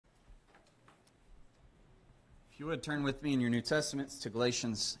you would turn with me in your New Testaments to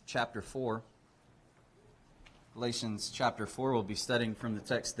Galatians chapter 4. Galatians chapter 4, we'll be studying from the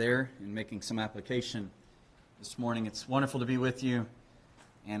text there and making some application this morning. It's wonderful to be with you,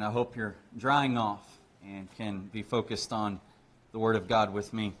 and I hope you're drying off and can be focused on the Word of God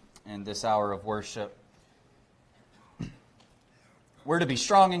with me in this hour of worship. We're to be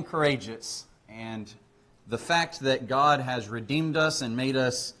strong and courageous, and the fact that God has redeemed us and made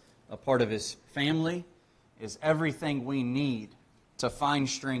us a part of His family is everything we need to find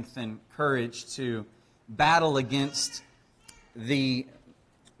strength and courage to battle against the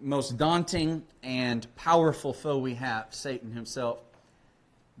most daunting and powerful foe we have, Satan himself.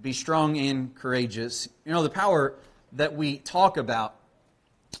 Be strong and courageous. You know, the power that we talk about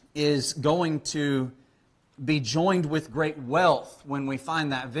is going to be joined with great wealth when we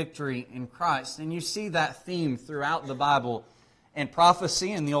find that victory in Christ. And you see that theme throughout the Bible, in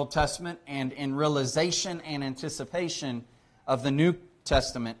prophecy in the Old Testament and in realization and anticipation of the New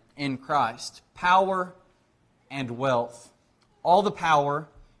Testament in Christ. Power and wealth. All the power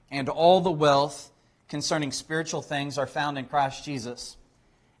and all the wealth concerning spiritual things are found in Christ Jesus.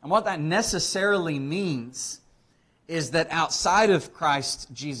 And what that necessarily means is that outside of Christ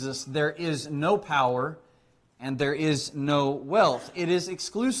Jesus, there is no power and there is no wealth. It is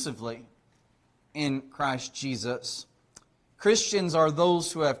exclusively in Christ Jesus. Christians are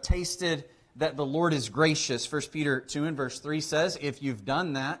those who have tasted that the Lord is gracious. 1 Peter 2 and verse 3 says, if you've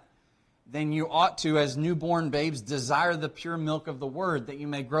done that, then you ought to, as newborn babes, desire the pure milk of the Word, that you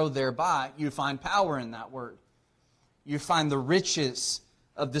may grow thereby. You find power in that Word. You find the riches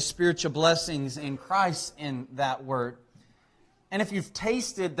of the spiritual blessings in Christ in that Word. And if you've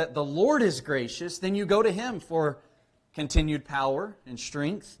tasted that the Lord is gracious, then you go to Him for continued power and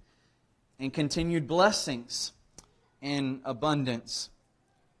strength and continued blessings in abundance.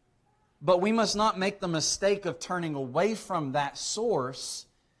 But we must not make the mistake of turning away from that source,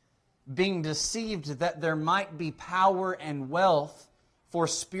 being deceived that there might be power and wealth for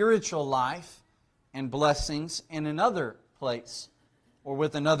spiritual life and blessings in another place or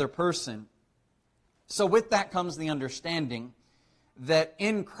with another person. So with that comes the understanding that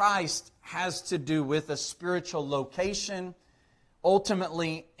in Christ has to do with a spiritual location,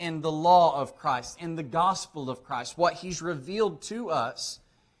 ultimately in the law of Christ, in the gospel of Christ. What He's revealed to us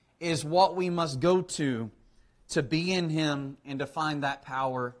is what we must go to be in Him and to find that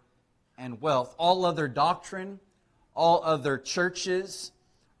power and wealth. All other doctrine, all other churches,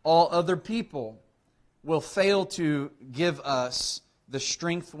 all other people will fail to give us the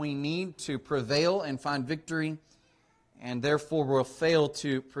strength we need to prevail and find victory, and therefore will fail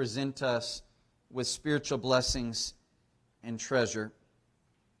to present us with spiritual blessings and treasure.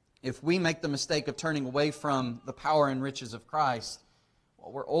 If we make the mistake of turning away from the power and riches of Christ,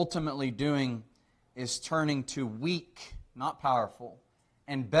 what we're ultimately doing is turning to weak, not powerful,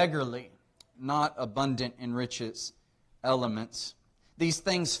 and beggarly, not abundant in riches, elements. These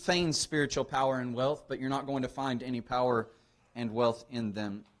things feign spiritual power and wealth, but you're not going to find any power and wealth in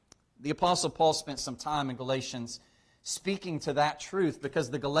them. The Apostle Paul spent some time in Galatians speaking to that truth,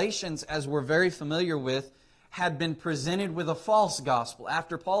 because the Galatians, as we're very familiar with, had been presented with a false gospel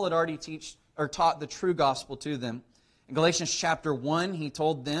after Paul had already taught the true gospel to them. In Galatians chapter 1, he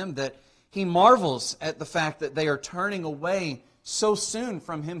told them that he marvels at the fact that they are turning away so soon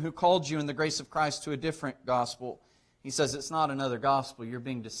from Him who called you in the grace of Christ to a different gospel. He says it's not another gospel, you're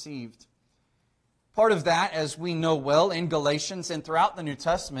being deceived. Part of that, as we know well in Galatians and throughout the New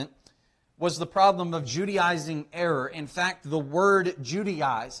Testament, was the problem of Judaizing error. In fact, the word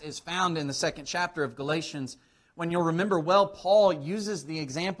Judaize is found in the 2nd chapter of Galatians. When you'll remember well, Paul uses the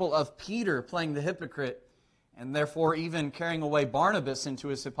example of Peter playing the hypocrite, and therefore even carrying away Barnabas into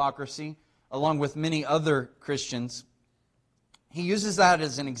his hypocrisy, along with many other Christians. He uses that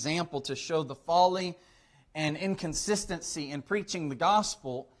as an example to show the folly and inconsistency in preaching the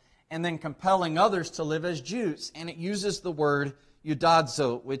gospel and then compelling others to live as Jews. And it uses the word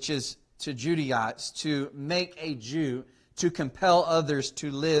Judazo, which is to Judaize, to make a Jew, to compel others to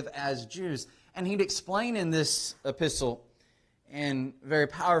live as Jews. And he'd explain in this epistle, in very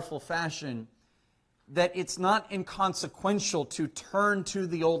powerful fashion, that it's not inconsequential to turn to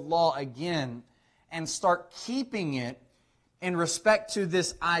the old law again and start keeping it in respect to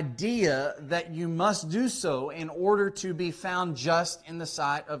this idea that you must do so in order to be found just in the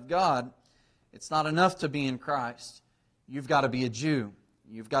sight of God. It's not enough to be in Christ. You've got to be a Jew.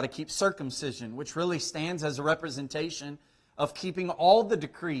 You've got to keep circumcision, which really stands as a representation of keeping all the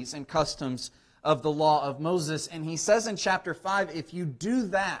decrees and customs of the law of Moses. And he says in chapter 5, if you do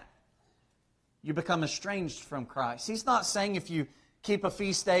that, you become estranged from Christ. He's not saying if you keep a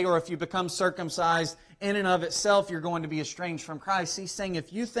feast day or if you become circumcised, in and of itself you're going to be estranged from Christ. He's saying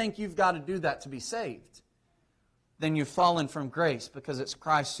if you think you've got to do that to be saved, then you've fallen from grace because it's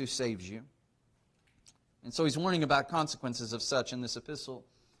Christ who saves you. And so he's warning about consequences of such in this epistle.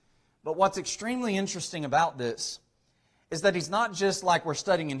 But what's extremely interesting about this is that he's not just like we're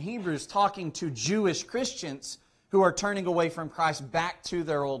studying in Hebrews, talking to Jewish Christians who are turning away from Christ back to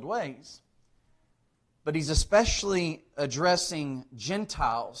their old ways. But he's especially addressing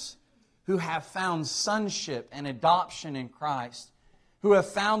Gentiles who have found sonship and adoption in Christ, who have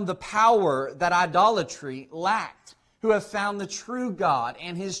found the power that idolatry lacked, who have found the true God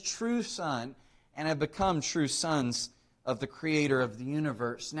and His true Son, and have become true sons of the Creator of the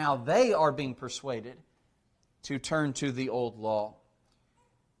universe. Now they are being persuaded to turn to the old law.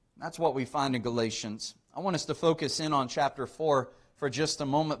 That's what we find in Galatians. I want us to focus in on chapter 4 for just a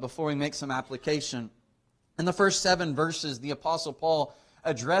moment before we make some application. In the first 7 verses, the Apostle Paul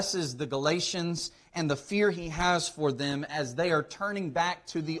addresses the Galatians and the fear he has for them as they are turning back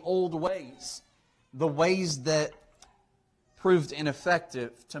to the old ways, the ways that proved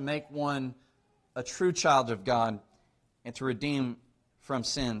ineffective to make one a true child of God and to redeem from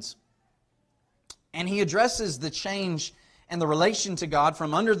sins. And he addresses the change and the relation to God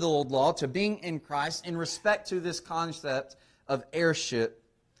from under the old law to being in Christ in respect to this concept of heirship.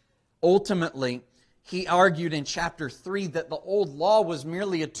 Ultimately, he argued in chapter 3 that the old law was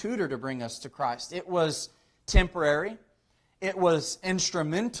merely a tutor to bring us to Christ. It was temporary. It was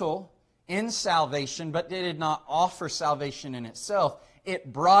instrumental in salvation, but it did not offer salvation in itself.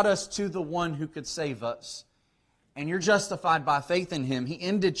 It brought us to the one who could save us. And you're justified by faith in Him. He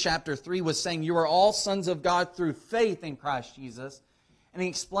ended chapter 3 with saying, you are all sons of God through faith in Christ Jesus. And he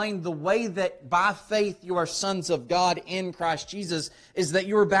explained the way that by faith you are sons of God in Christ Jesus is that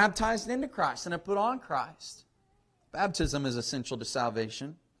you were baptized into Christ and have put on Christ. Baptism is essential to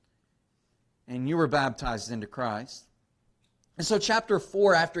salvation. And you were baptized into Christ. And so chapter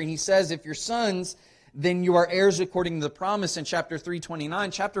 4, after he says, if you're sons, then you are heirs according to the promise in chapter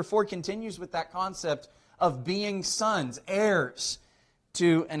 3:29. Chapter 4 continues with that concept of being sons, heirs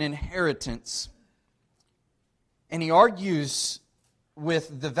to an inheritance. And he argues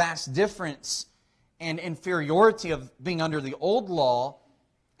with the vast difference and inferiority of being under the old law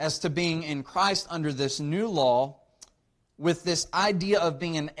as to being in Christ under this new law, with this idea of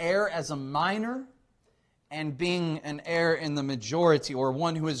being an heir as a minor and being an heir in the majority, or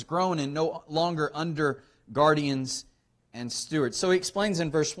one who has grown and no longer under guardians and stewards. So he explains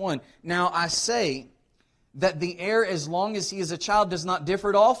in verse 1, now I say that the heir, as long as he is a child, does not differ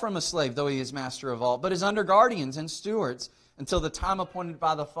at all from a slave, though he is master of all, but is under guardians and stewards until the time appointed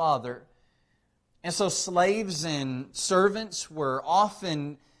by the Father. And so slaves and servants were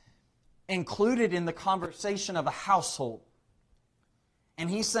often included in the conversation of a household. And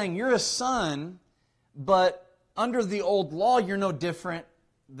he's saying, you're a son, but under the old law, you're no different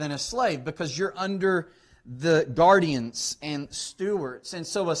than a slave because you're under the guardians and stewards. And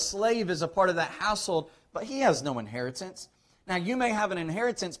so a slave is a part of that household, but he has no inheritance. Now, you may have an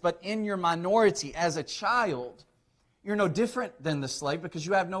inheritance, but in your minority as a child, you're no different than the slave because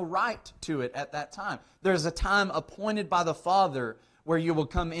you have no right to it at that time. There's a time appointed by the Father where you will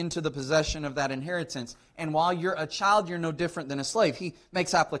come into the possession of that inheritance. And while you're a child, you're no different than a slave. He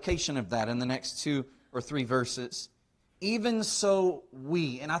makes application of that in the next 2 or 3 verses. Even so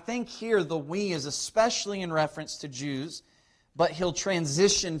we, and I think here the we is especially in reference to Jews, but he'll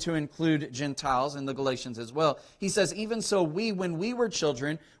transition to include Gentiles in the Galatians as well. He says, even so we, when we were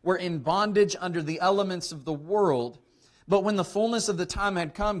children, were in bondage under the elements of the world. But when the fullness of the time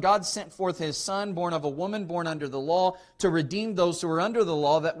had come, God sent forth His Son, born of a woman, born under the law, to redeem those who were under the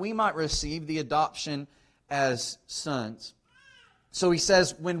law, that we might receive the adoption as sons. So he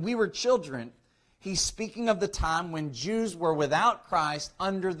says, when we were children, he's speaking of the time when Jews were without Christ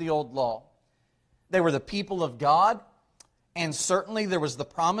under the old law. They were the people of God, and certainly there was the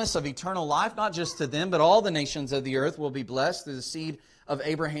promise of eternal life, not just to them, but all the nations of the earth will be blessed through the seed of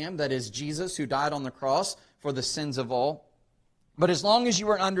Abraham, that is Jesus, who died on the cross for the sins of all. But as long as you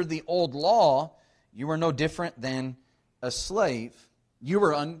were under the old law, you were no different than a slave. You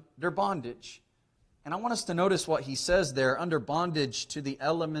were under bondage. And I want us to notice what he says there, under bondage to the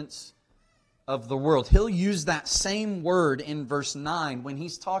elements of the world. He'll use that same word in verse 9 when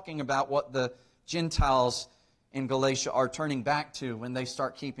he's talking about what the Gentiles in Galatia are turning back to when they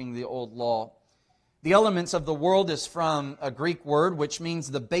start keeping the old law. The elements of the world is from a Greek word which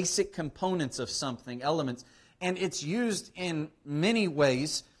means the basic components of something, elements. And it's used in many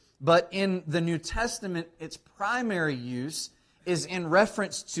ways, but in the New Testament, its primary use is in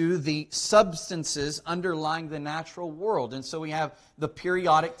reference to the substances underlying the natural world. And so we have the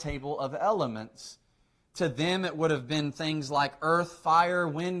periodic table of elements. To them, it would have been things like earth, fire,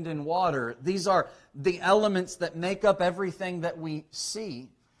 wind, and water. These are the elements that make up everything that we see.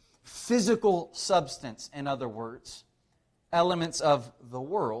 Physical substance, in other words. Elements of the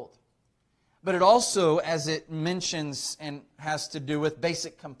world. But it also, as it mentions and has to do with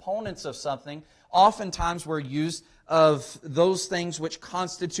basic components of something, oftentimes we're used of those things which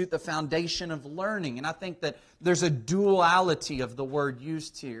constitute the foundation of learning. And I think that there's a duality of the word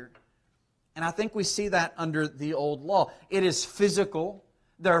used here. And I think we see that under the old law. It is physical.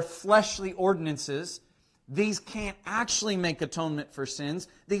 There are fleshly ordinances. These can't actually make atonement for sins.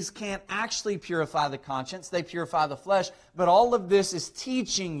 These can't actually purify the conscience. They purify the flesh. But all of this is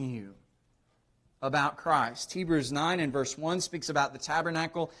teaching you about Christ. Hebrews 9 and verse 1 speaks about the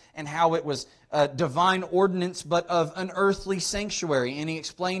tabernacle and how it was a divine ordinance but of an earthly sanctuary. And he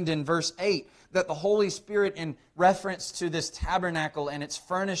explained in verse 8 that the Holy Spirit, in reference to this tabernacle and its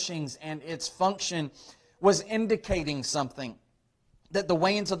furnishings and its function, was indicating something. That the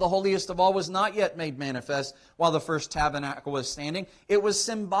way into the holiest of all was not yet made manifest while the first tabernacle was standing. It was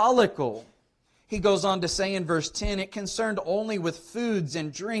symbolical. He goes on to say in verse 10, it concerned only with foods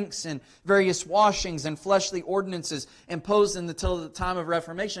and drinks and various washings and fleshly ordinances imposed until the time of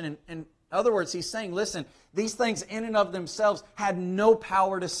Reformation. In other words, he's saying, listen, these things in and of themselves had no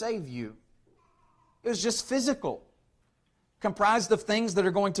power to save you. It was just physical, comprised of things that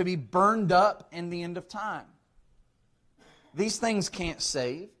are going to be burned up in the end of time. These things can't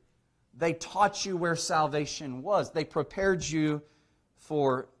save. They taught you where salvation was. They prepared you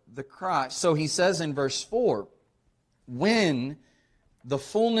for the Christ. So he says in verse 4, when the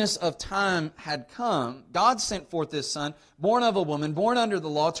fullness of time had come, God sent forth His Son, born of a woman, born under the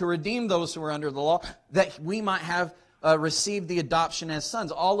law, to redeem those who were under the law, that we might have received the adoption as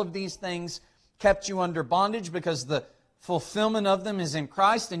sons. All of these things kept you under bondage because the fulfillment of them is in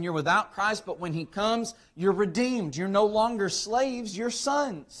Christ and you're without Christ. But when He comes, you're redeemed. You're no longer slaves, you're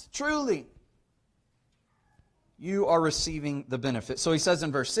sons. Truly. You are receiving the benefit. So he says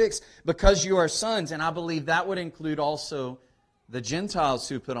in verse 6, because you are sons, and I believe that would include also the Gentiles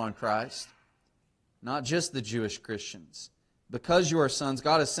who put on Christ, not just the Jewish Christians. Because you are sons,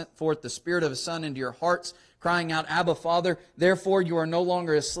 God has sent forth the Spirit of a Son into your hearts, crying out, Abba, Father. Therefore you are no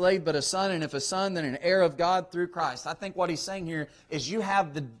longer a slave, but a son, and if a son, then an heir of God through Christ. I think what he's saying here is you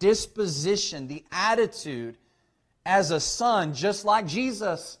have the disposition, the attitude as a son, just like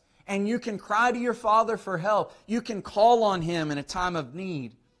Jesus. And you can cry to your Father for help. You can call on Him in a time of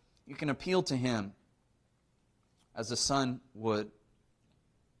need. You can appeal to Him as a son would.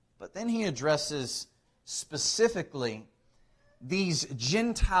 But then he addresses specifically these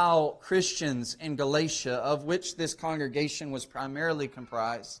Gentile Christians in Galatia, of which this congregation was primarily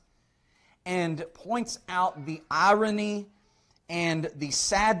comprised, and points out the irony and the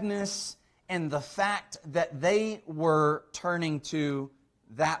sadness and the fact that they were turning to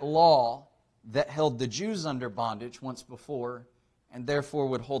that law that held the Jews under bondage once before, and therefore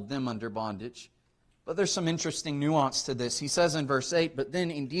would hold them under bondage. But there's some interesting nuance to this. He says in verse 8, but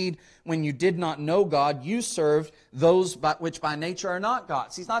then indeed, when you did not know God, you served those which by nature are not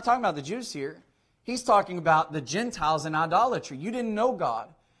gods. He's not talking about the Jews here. He's talking about the Gentiles in idolatry. You didn't know God.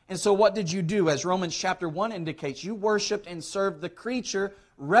 And so what did you do? As Romans chapter 1 indicates, you worshiped and served the creature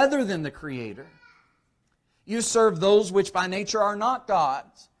rather than the Creator. You serve those which by nature are not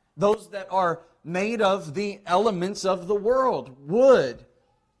gods, those that are made of the elements of the world, wood,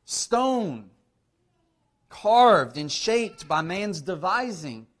 stone, carved and shaped by man's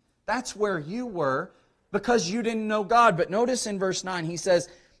devising. That's where you were because you didn't know God. But notice in verse 9, he says,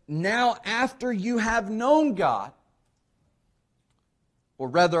 now after you have known God, or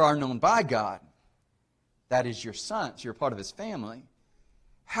rather are known by God, that is your sons, you're part of His family.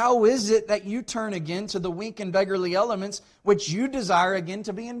 How is it that you turn again to the weak and beggarly elements which you desire again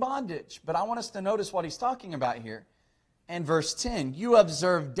to be in bondage? But I want us to notice what he's talking about here. In verse 10, you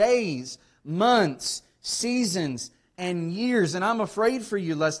observe days, months, seasons, and years, and I'm afraid for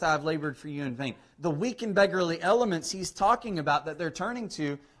you lest I have labored for you in vain. The weak and beggarly elements he's talking about that they're turning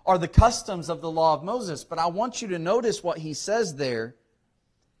to are the customs of the law of Moses. But I want you to notice what he says there.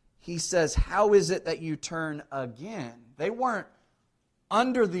 He says, how is it that you turn again? They weren't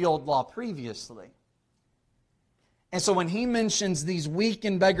under the old law previously. And so when he mentions these weak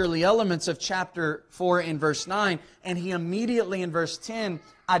and beggarly elements of chapter 4 in verse 9, and he immediately in verse 10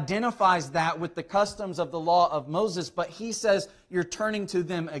 identifies that with the customs of the law of Moses, but he says you're turning to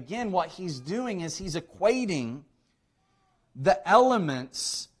them again, what he's doing is he's equating the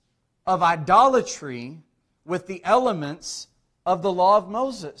elements of idolatry with the elements of the law of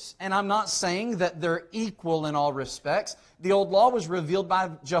Moses. And I'm not saying that they're equal in all respects. The old law was revealed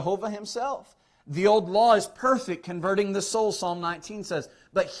by Jehovah Himself. The old law is perfect, converting the soul, Psalm 19 says.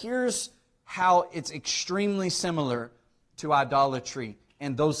 But here's how it's extremely similar to idolatry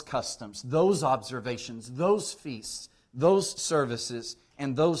and those customs, those observations, those feasts, those services,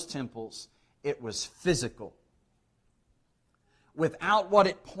 and those temples. It was physical. Without what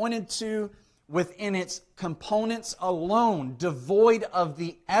it pointed to, within its components alone, devoid of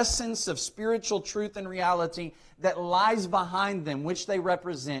the essence of spiritual truth and reality that lies behind them, which they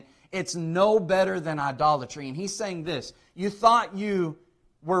represent, it's no better than idolatry. And He's saying this: you thought you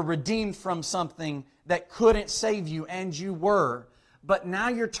were redeemed from something that couldn't save you, and you were. But now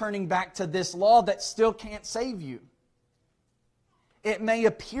you're turning back to this law that still can't save you. It may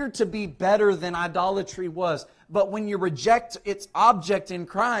appear to be better than idolatry was, but when you reject its object in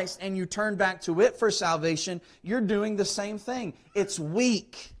Christ and you turn back to it for salvation, you're doing the same thing. It's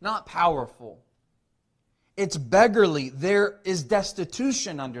weak, not powerful. It's beggarly. There is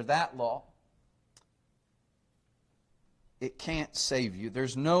destitution under that law. It can't save you.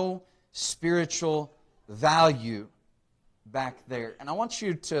 There's no spiritual value back there. And I want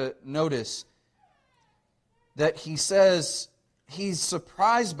you to notice that he says he's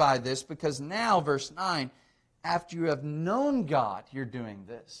surprised by this because now, verse 9, after you have known God, you're doing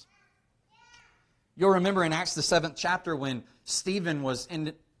this. You'll remember in Acts the 7th chapter when Stephen was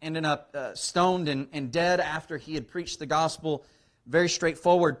ended up stoned and dead after he had preached the gospel, very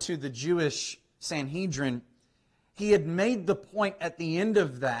straightforward, to the Jewish Sanhedrin. He had made the point at the end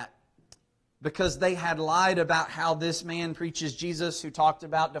of that, because they had lied about how this man preaches Jesus who talked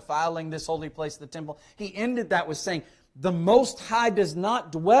about defiling this holy place, the temple. He ended that with saying, the Most High does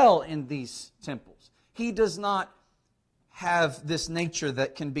not dwell in these temples. He does not have this nature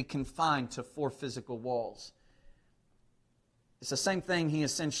that can be confined to four physical walls. It's the same thing he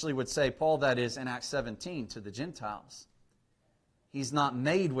essentially would say, Paul that is, in Acts 17 to the Gentiles. He's not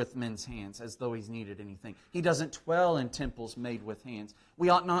made with men's hands as though He's needed anything. He doesn't dwell in temples made with hands. We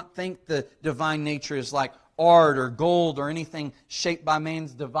ought not think the divine nature is like art or gold or anything shaped by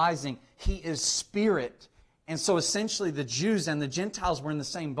man's devising. He is spirit. And so essentially the Jews and the Gentiles were in the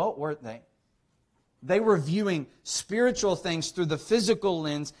same boat, weren't they? They were viewing spiritual things through the physical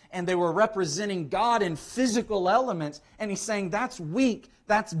lens, and they were representing God in physical elements. And He's saying that's weak,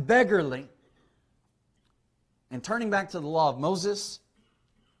 that's beggarly. And turning back to the law of Moses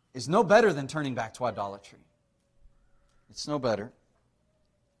is no better than turning back to idolatry. It's no better.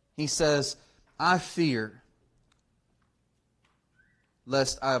 He says, I fear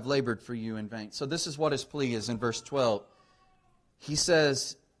lest I have labored for you in vain. So this is what his plea is in verse 12. He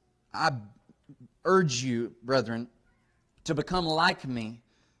says, I urge you, brethren, to become like me,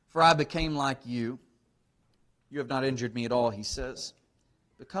 for I became like you. You have not injured me at all, he says.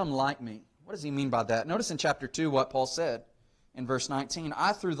 Become like me. What does he mean by that? Notice in chapter 2 what Paul said in verse 19.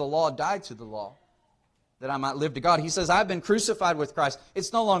 I through the law died to the law, that I might live to God. He says, I've been crucified with Christ.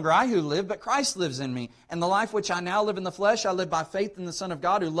 It's no longer I who live, but Christ lives in me. And the life which I now live in the flesh, I live by faith in the Son of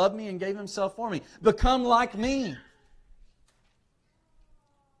God who loved me and gave Himself for me. Become like me.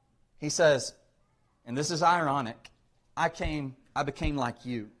 He says, and this is ironic, I became like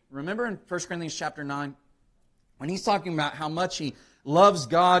you. Remember in 1 Corinthians chapter 9, when he's talking about how much he loves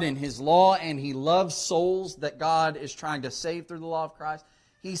God and His law, and he loves souls that God is trying to save through the law of Christ,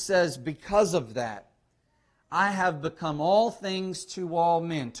 he says, because of that, I have become all things to all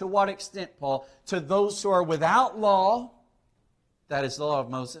men. To what extent, Paul? To those who are without law, that is the law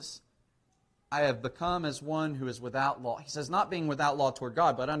of Moses, I have become as one who is without law. He says, not being without law toward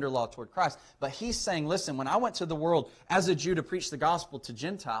God, but under law toward Christ. But he's saying, listen, when I went to the world as a Jew to preach the gospel to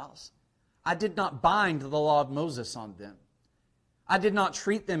Gentiles, I did not bind the law of Moses on them. I did not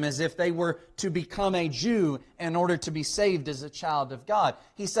treat them as if they were to become a Jew in order to be saved as a child of God.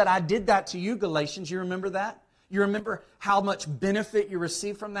 He said, I did that to you, Galatians. You remember that? You remember how much benefit you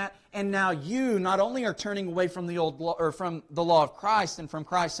received from that? And now you not only are turning away from the old law, or from the law of Christ and from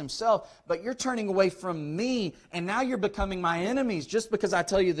Christ Himself, but you're turning away from me, and now you're becoming my enemies just because I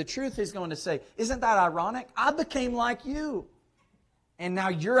tell you the truth. He's going to say, isn't that ironic? I became like you. And now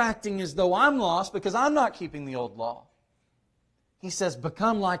you're acting as though I'm lost because I'm not keeping the old law. He says,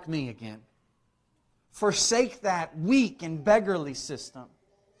 become like me again. Forsake that weak and beggarly system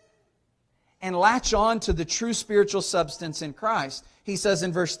and latch on to the true spiritual substance in Christ. He says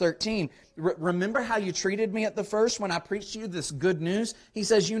in verse 13, remember how you treated me at the first when I preached to you this good news? He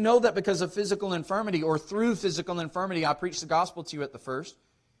says, you know that because of physical infirmity, or through physical infirmity, I preached the gospel to you at the first.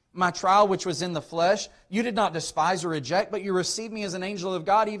 My trial which was in the flesh, you did not despise or reject, but you received me as an angel of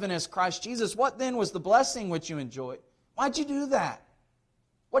God, even as Christ Jesus. What then was the blessing which you enjoyed? Why'd you do that?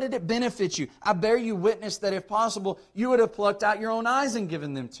 What did it benefit you? I bear you witness that if possible, you would have plucked out your own eyes and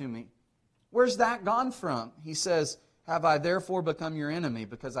given them to me. Where's that gone from? He says, have I therefore become your enemy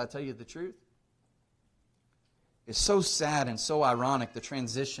because I tell you the truth? It's so sad and so ironic, the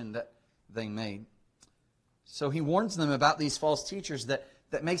transition that they made. So he warns them about these false teachers that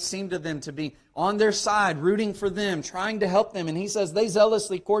may seem to them to be on their side, rooting for them, trying to help them. And he says, they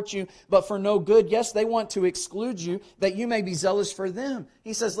zealously court you, but for no good. Yes, they want to exclude you, that you may be zealous for them.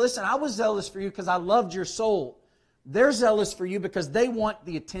 He says, listen, I was zealous for you because I loved your soul. They're zealous for you because they want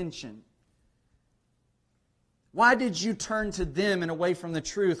the attention. Why did you turn to them and away from the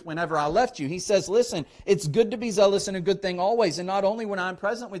truth whenever I left you? He says, listen, it's good to be zealous and a good thing always, and not only when I'm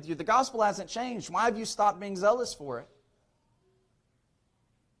present with you. The gospel hasn't changed. Why have you stopped being zealous for it?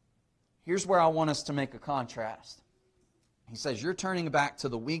 Here's where I want us to make a contrast. He says, you're turning back to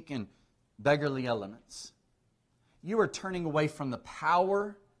the weak and beggarly elements. You are turning away from the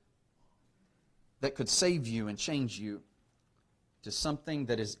power that could save you and change you to something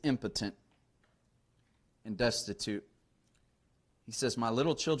that is impotent and destitute. He says, my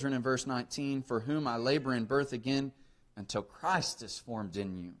little children in verse 19, for whom I labor in birth again until Christ is formed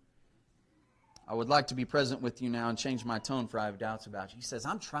in you. I would like to be present with you now and change my tone, for I have doubts about you. He says,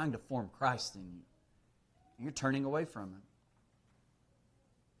 I'm trying to form Christ in you. You're turning away from Him.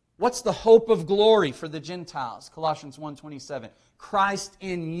 What's the hope of glory for the Gentiles? Colossians 1:27. Christ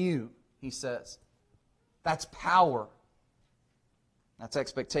in you, he says. That's power. That's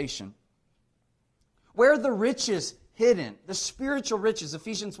expectation. Where are the riches hidden? The spiritual riches,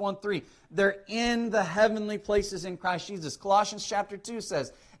 Ephesians 1:3. They're in the heavenly places in Christ Jesus. Colossians chapter 2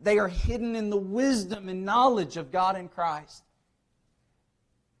 says, they are hidden in the wisdom and knowledge of God in Christ.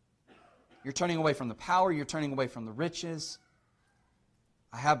 You're turning away from the power. You're turning away from the riches.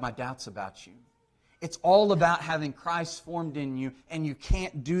 I have my doubts about you. It's all about having Christ formed in you, and you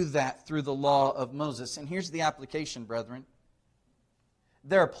can't do that through the law of Moses. And here's the application, brethren.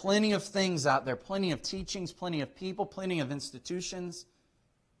 There are plenty of things out there, plenty of teachings, plenty of people, plenty of institutions,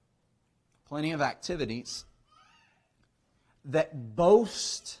 plenty of activities that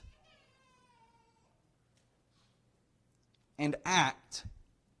boast and act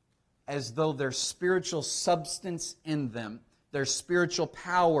as though there's spiritual substance in them, there's spiritual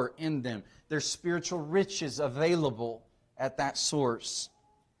power in them, there's spiritual riches available at that source.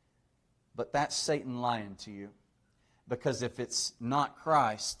 But that's Satan lying to you. Because if it's not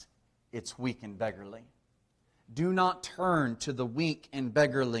Christ, it's weak and beggarly. Do not turn to the weak and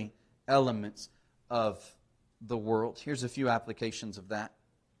beggarly elements of the world. Here's a few applications of that.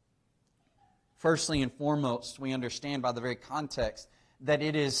 Firstly and foremost, we understand by the very context that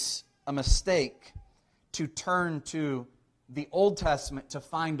it is a mistake to turn to the Old Testament to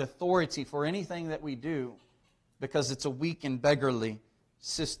find authority for anything that we do, because it's a weak and beggarly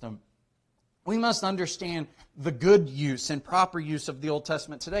system. We must understand the good use and proper use of the Old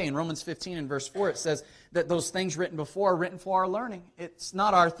Testament today. In Romans 15 and verse 4, it says that those things written before are written for our learning. It's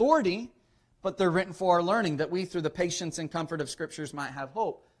not our authority, but they're written for our learning, that we through the patience and comfort of Scriptures might have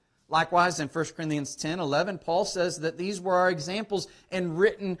hope. Likewise, in 1 Corinthians 10:11, Paul says that these were our examples and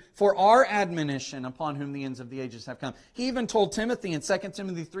written for our admonition, upon whom the ends of the ages have come. He even told Timothy in 2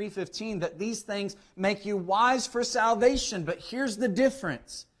 Timothy 3:15 that these things make you wise for salvation. But here's the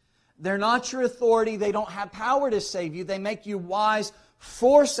difference. They're not your authority. They don't have power to save you. They make you wise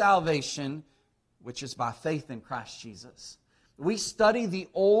for salvation, which is by faith in Christ Jesus. We study the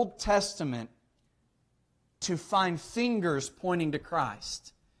Old Testament to find fingers pointing to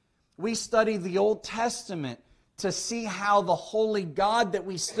Christ. We study the Old Testament to see how the holy God that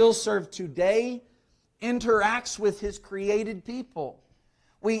we still serve today interacts with His created people.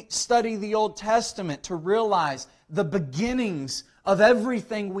 We study the Old Testament to realize the beginnings of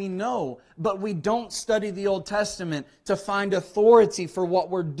everything we know, but we don't study the Old Testament to find authority for what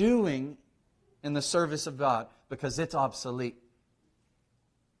we're doing in the service of God, because it's obsolete.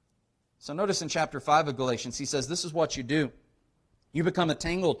 So notice in chapter 5 of Galatians, he says, this is what you do. You become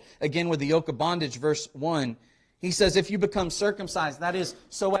entangled again with the yoke of bondage, verse 1. He says, if you become circumcised, that is,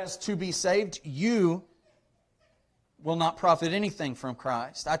 so as to be saved, you will not profit anything from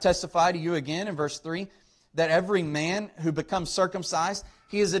Christ. I testify to you again in verse 3, that every man who becomes circumcised,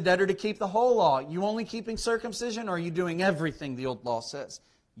 he is a debtor to keep the whole law. You only keeping circumcision, or are you doing everything the old law says?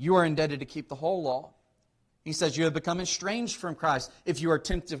 You are indebted to keep the whole law. He says you have become estranged from Christ if you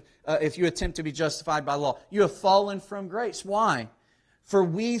attempt to be justified by law. You have fallen from grace. Why? For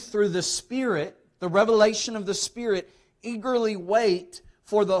we, through the Spirit, the revelation of the Spirit, eagerly wait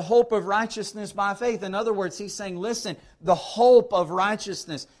for the hope of righteousness by faith. In other words, he's saying, listen, the hope of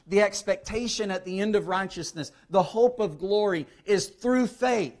righteousness, the expectation at the end of righteousness, the hope of glory is through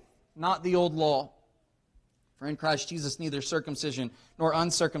faith, not the old law. For in Christ Jesus neither circumcision nor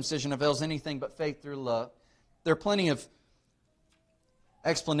uncircumcision avails anything but faith through love. There are plenty of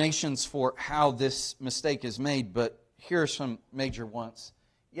explanations for how this mistake is made, but here are some major ones.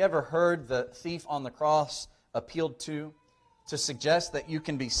 You ever heard the thief on the cross appealed to suggest that you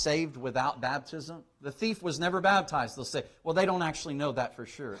can be saved without baptism? The thief was never baptized. They'll say, well, they don't actually know that for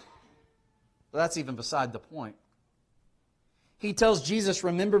sure. But that's even beside the point. He tells Jesus,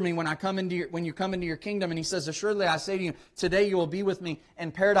 remember me when you come into your kingdom. And he says, assuredly I say to you, today you will be with me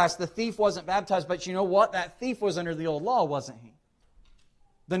in paradise. The thief wasn't baptized, but you know what? That thief was under the old law, wasn't he?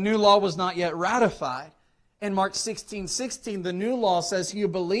 The new law was not yet ratified. In Mark 16:16, the new law says, he who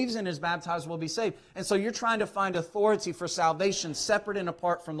believes and is baptized will be saved. And so you're trying to find authority for salvation separate and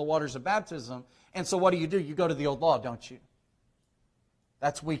apart from the waters of baptism. And so what do? You go to the old law, don't you?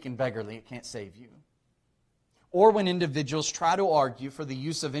 That's weak and beggarly. It can't save you. Or when individuals try to argue for the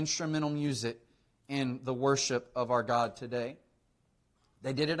use of instrumental music in the worship of our God today.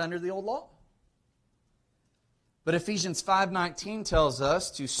 They did it under the old law. But Ephesians 5:19 tells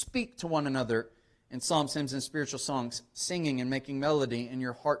us to speak to one another in psalms, hymns, and spiritual songs, singing and making melody in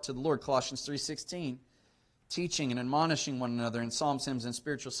your heart to the Lord. Colossians 3:16, teaching and admonishing one another in psalms, hymns, and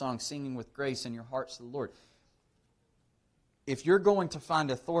spiritual songs, singing with grace in your hearts to the Lord. If you're going to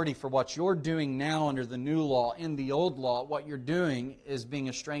find authority for what you're doing now under the new law, in the old law, what you're doing is being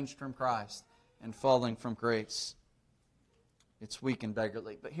estranged from Christ and falling from grace. It's weak and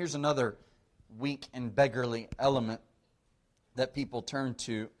beggarly. But here's another weak and beggarly element that people turn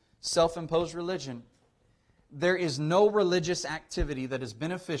to. Self-imposed religion. There is no religious activity that is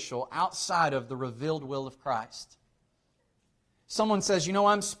beneficial outside of the revealed will of Christ. Someone says, you know,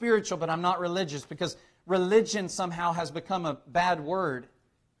 I'm spiritual, but I'm not religious, because religion somehow has become a bad word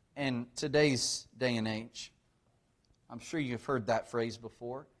in today's day and age. I'm sure you've heard that phrase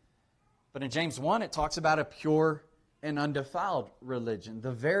before. But in James 1, it talks about a pure and undefiled religion.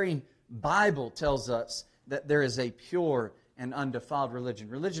 The very Bible tells us that there is a pure and undefiled religion.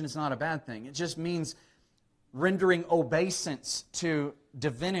 Religion is not a bad thing. It just means rendering obeisance to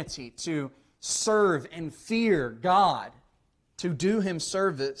divinity, to serve and fear God, to do Him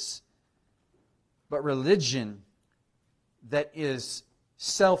service. But religion that is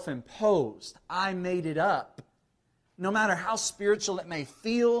self-imposed, I made it up, no matter how spiritual it may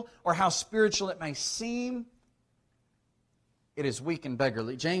feel or how spiritual it may seem, it is weak and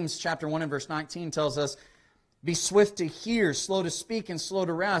beggarly. James chapter 1 and verse 19 tells us, be swift to hear, slow to speak, and slow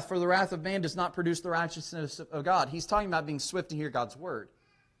to wrath, for the wrath of man does not produce the righteousness of God. He's talking about being swift to hear God's word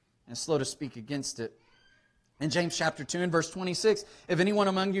and slow to speak against it. In James chapter 2 and verse 26, if anyone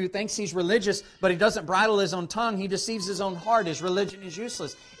among you thinks he's religious, but he doesn't bridle his own tongue, he deceives his own heart. His religion is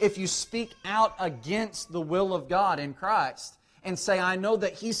useless. If you speak out against the will of God in Christ and say, I know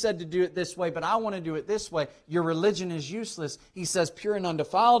that He said to do it this way, but I want to do it this way, your religion is useless. He says pure and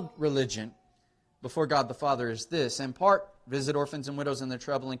undefiled religion before God the Father is this: in part, visit orphans and widows in their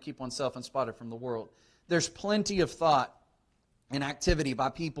trouble and keep oneself unspotted from the world. There's plenty of thought and activity by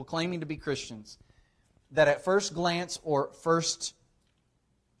people claiming to be Christians that at first glance or first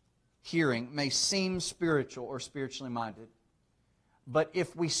hearing may seem spiritual or spiritually minded. But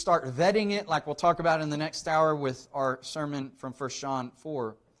if we start vetting it, like we'll talk about in the next hour with our sermon from 1 John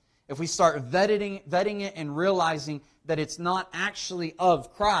 4, if we start vetting it and realizing that it's not actually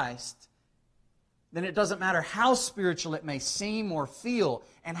of Christ, then it doesn't matter how spiritual it may seem or feel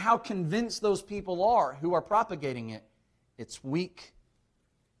and how convinced those people are who are propagating it. It's weak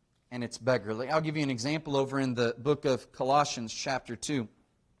and it's beggarly. I'll give you an example over in the book of Colossians chapter 2,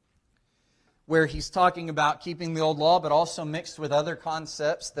 where he's talking about keeping the old law, but also mixed with other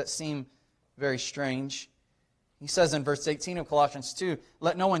concepts that seem very strange. He says in verse 18 of Colossians 2,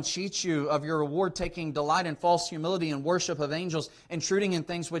 let no one cheat you of your reward, taking delight in false humility and worship of angels, intruding in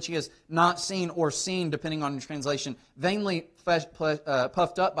things which he has not seen or seen, depending on your translation, vainly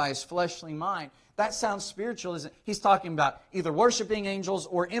puffed up by his fleshly mind. That sounds spiritual, isn't it? He's talking about either worshiping angels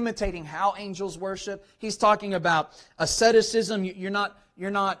or imitating how angels worship. He's talking about asceticism. You're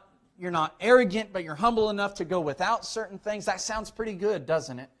not arrogant, but you're humble enough to go without certain things. That sounds pretty good,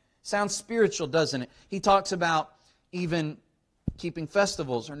 doesn't it? Sounds spiritual, doesn't it? He talks about even keeping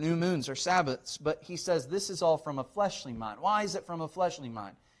festivals or new moons or Sabbaths, but he says this is all from a fleshly mind. Why is it from a fleshly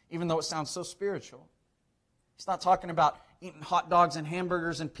mind, even though it sounds so spiritual? He's not talking about eating hot dogs and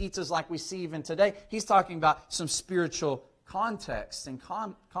hamburgers and pizzas like we see even today. He's talking about some spiritual contexts and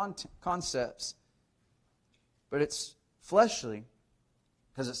concepts. But it's fleshly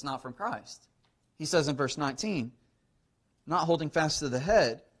because it's not from Christ. He says in verse 19, not holding fast to the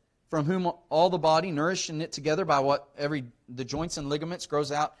head, from whom all the body, nourished and knit together by what the joints and ligaments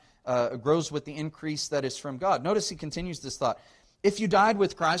grows with the increase that is from God. Notice he continues this thought. If you died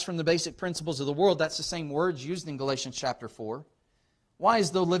with Christ from the basic principles of the world, that's the same words used in Galatians chapter 4. Why,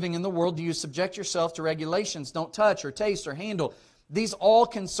 as though living in the world, do you subject yourself to regulations? Don't touch or taste or handle. These all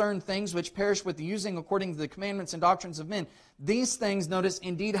concern things which perish with the using according to the commandments and doctrines of men. These things, notice,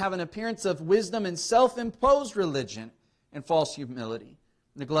 indeed have an appearance of wisdom and self-imposed religion and false humility,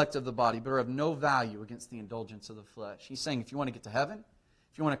 neglect of the body, but are of no value against the indulgence of the flesh. He's saying if you want to get to heaven,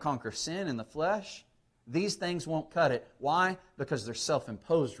 if you want to conquer sin in the flesh, these things won't cut it. Why? Because they're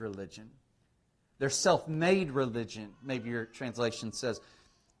self-imposed religion. They're self-made religion, maybe your translation says.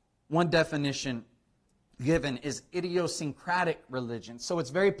 One definition given is idiosyncratic religion. So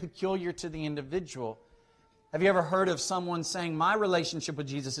it's very peculiar to the individual. Have you ever heard of someone saying, my relationship with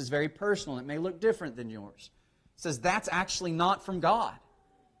Jesus is very personal. It may look different than yours. It says that's actually not from God.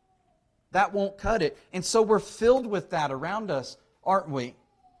 That won't cut it. And so we're filled with that around us, aren't we?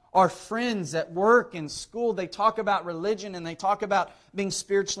 Our friends at work and school, they talk about religion and they talk about being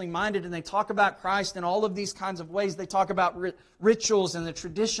spiritually minded and they talk about Christ in all of these kinds of ways. They talk about rituals and the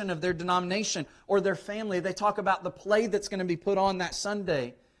tradition of their denomination or their family. They talk about the play that's going to be put on that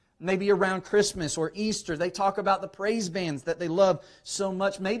Sunday, maybe around Christmas or Easter. They talk about the praise bands that they love so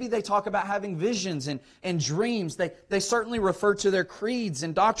much. Maybe they talk about having visions and dreams. They certainly refer to their creeds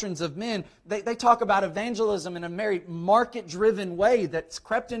and doctrines of men. They talk about evangelism in a very market-driven way that's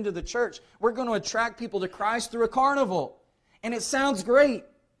crept into the church. We're going to attract people to Christ through a carnival. And it sounds great.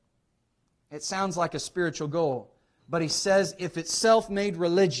 It sounds like a spiritual goal. But he says if it's self-made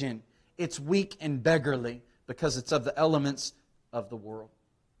religion, it's weak and beggarly because it's of the elements of the world.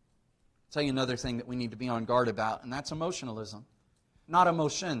 I'll tell you another thing that we need to be on guard about, and that's emotionalism. Not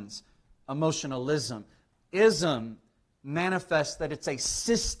emotions, emotionalism. Ism manifests that it's a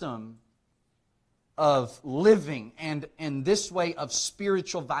system of living and in this way of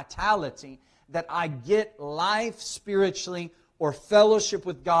spiritual vitality, that I get life spiritually or fellowship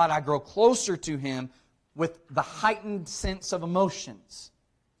with God, I grow closer to Him with the heightened sense of emotions.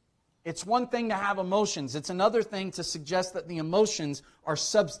 It's one thing to have emotions. It's another thing to suggest that the emotions are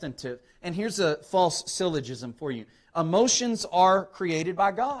substantive. And here's a false syllogism for you. Emotions are created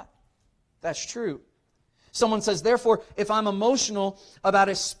by God. That's true. Someone says, therefore, if I'm emotional about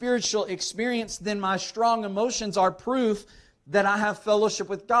a spiritual experience, then my strong emotions are proof that I have fellowship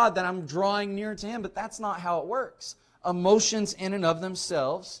with God, that I'm drawing near to Him. But that's not how it works. Emotions in and of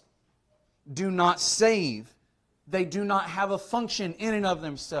themselves do not save. They do not have a function in and of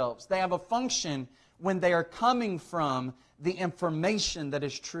themselves. They have a function when they are coming from the information that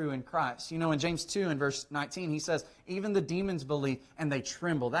is true in Christ. You know, in James 2 and verse 19, he says, even the demons believe and they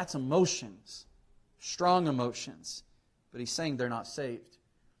tremble. That's emotions, strong emotions. But he's saying they're not saved.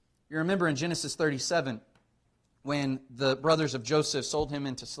 You remember in Genesis 37, when the brothers of Joseph sold him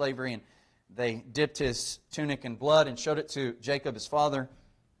into slavery and they dipped his tunic in blood and showed it to Jacob, his father,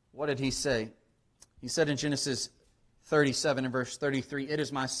 what did he say? He said in Genesis 37 and verse 33, it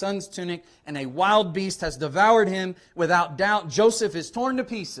is my son's tunic, and a wild beast has devoured him. Without doubt, Joseph is torn to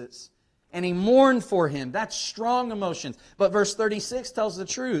pieces, and he mourned for him. That's strong emotions. But verse 36 tells the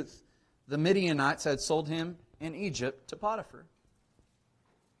truth. The Midianites had sold him in Egypt to Potiphar.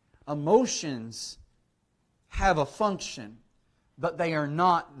 Emotions have a function, but they are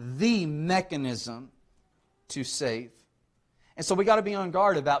not the mechanism to save. And so we got to be on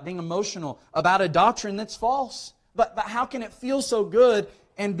guard about being emotional about a doctrine that's false. But how can it feel so good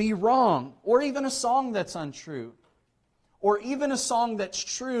and be wrong? Or even a song that's untrue. Or even a song that's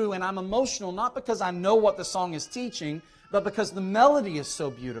true and I'm emotional, not because I know what the song is teaching, but because the melody is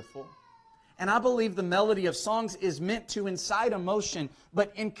so beautiful. And I believe the melody of songs is meant to incite emotion,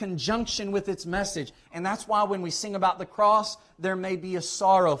 but in conjunction with its message. And that's why when we sing about the cross, there may be a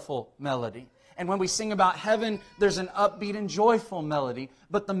sorrowful melody. And when we sing about heaven, there's an upbeat and joyful melody.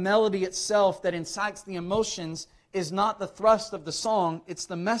 But the melody itself that incites the emotions is not the thrust of the song, it's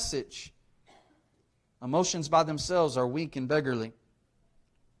the message. Emotions by themselves are weak and beggarly.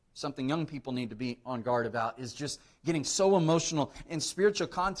 Something young people need to be on guard about is just getting so emotional in spiritual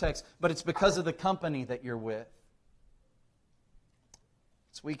context, but it's because of the company that you're with.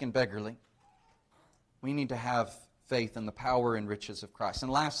 It's weak and beggarly. We need to have faith in the power and riches of Christ.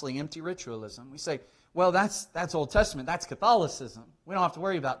 And lastly, empty ritualism. We say, well, that's Old Testament. That's Catholicism. We don't have to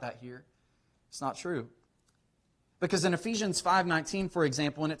worry about that here. It's not true. Because in Ephesians 5:19, for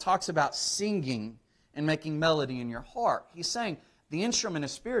example, when it talks about singing and making melody in your heart, he's saying the instrument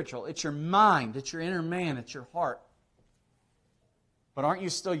is spiritual. It's your mind. It's your inner man. It's your heart. But aren't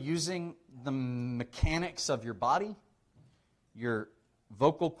you still using the mechanics of your body? Your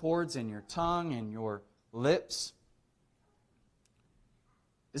vocal cords and your tongue and your lips?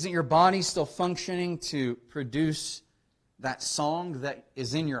 Isn't your body still functioning to produce that song that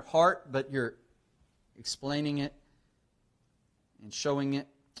is in your heart, but you're explaining it and showing it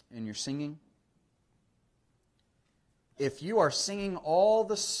and you're singing? If you are singing all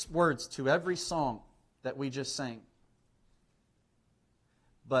the words to every song that we just sang,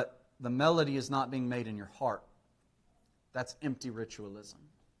 but the melody is not being made in your heart, that's empty ritualism.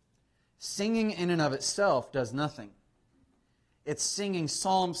 Singing in and of itself does nothing. It's singing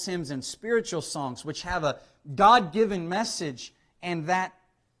psalms, hymns, and spiritual songs which have a God-given message, and that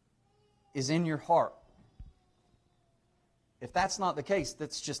is in your heart. If that's not the case,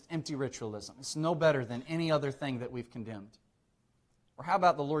 that's just empty ritualism. It's no better than any other thing that we've condemned. Or how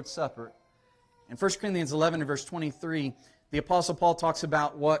about the Lord's Supper? In 1 Corinthians 11 and verse 23, the Apostle Paul talks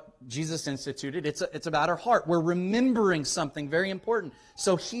about what Jesus instituted. It's about our heart. We're remembering something very important.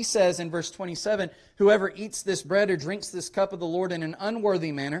 So he says in verse 27, whoever eats this bread or drinks this cup of the Lord in an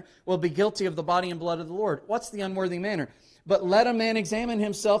unworthy manner will be guilty of the body and blood of the Lord. What's the unworthy manner? But let a man examine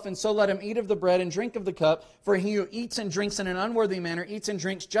himself, and so let him eat of the bread and drink of the cup. For he who eats and drinks in an unworthy manner eats and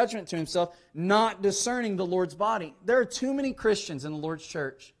drinks judgment to himself, not discerning the Lord's body. There are too many Christians in the Lord's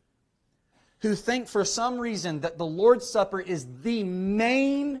church who think for some reason that the Lord's Supper is the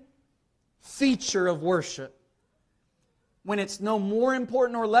main feature of worship, when it's no more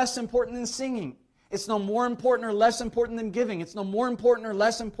important or less important than singing. It's no more important or less important than giving. It's no more important or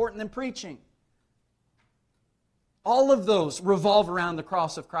less important than preaching. All of those revolve around the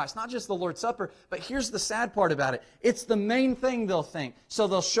cross of Christ. Not just the Lord's Supper, but here's the sad part about it. It's the main thing they'll think. So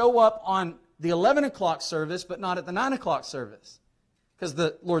they'll show up on the 11 o'clock service, but not at the 9 o'clock service, because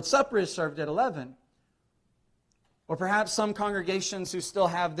the Lord's Supper is served at 11. Or perhaps some congregations who still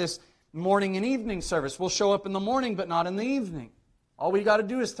have this morning and evening service will show up in the morning, but not in the evening. All we got to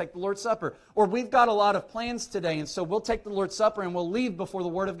do is take the Lord's Supper. Or we've got a lot of plans today, and so we'll take the Lord's Supper and we'll leave before the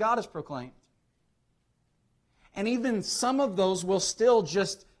Word of God is proclaimed. And even some of those will still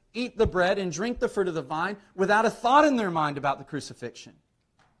just eat the bread and drink the fruit of the vine without a thought in their mind about the crucifixion.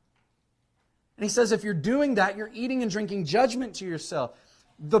 And he says if you're doing that, you're eating and drinking judgment to yourself.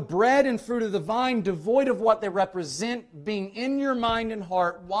 The bread and fruit of the vine, devoid of what they represent, being in your mind and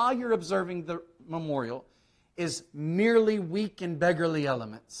heart while you're observing the memorial, is merely weak and beggarly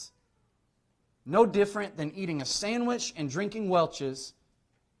elements. No different than eating a sandwich and drinking Welch's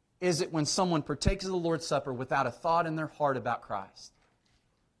is it when someone partakes of the Lord's Supper without a thought in their heart about Christ.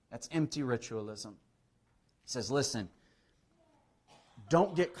 That's empty ritualism. He says, listen,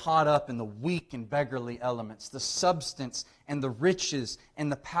 don't get caught up in the weak and beggarly elements. The substance and the riches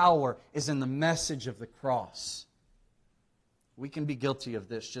and the power is in the message of the cross. We can be guilty of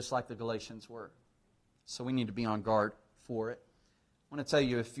this just like the Galatians were. So we need to be on guard for it. I want to tell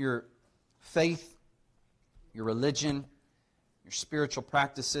you, if your faith, your religion, your spiritual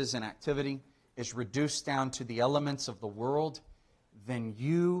practices and activity is reduced down to the elements of the world, then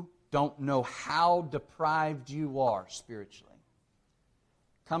you don't know how deprived you are spiritually.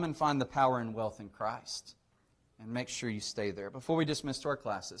 Come and find the power and wealth in Christ, and make sure you stay there. Before we dismiss to our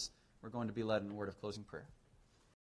classes, we're going to be led in a word of closing prayer.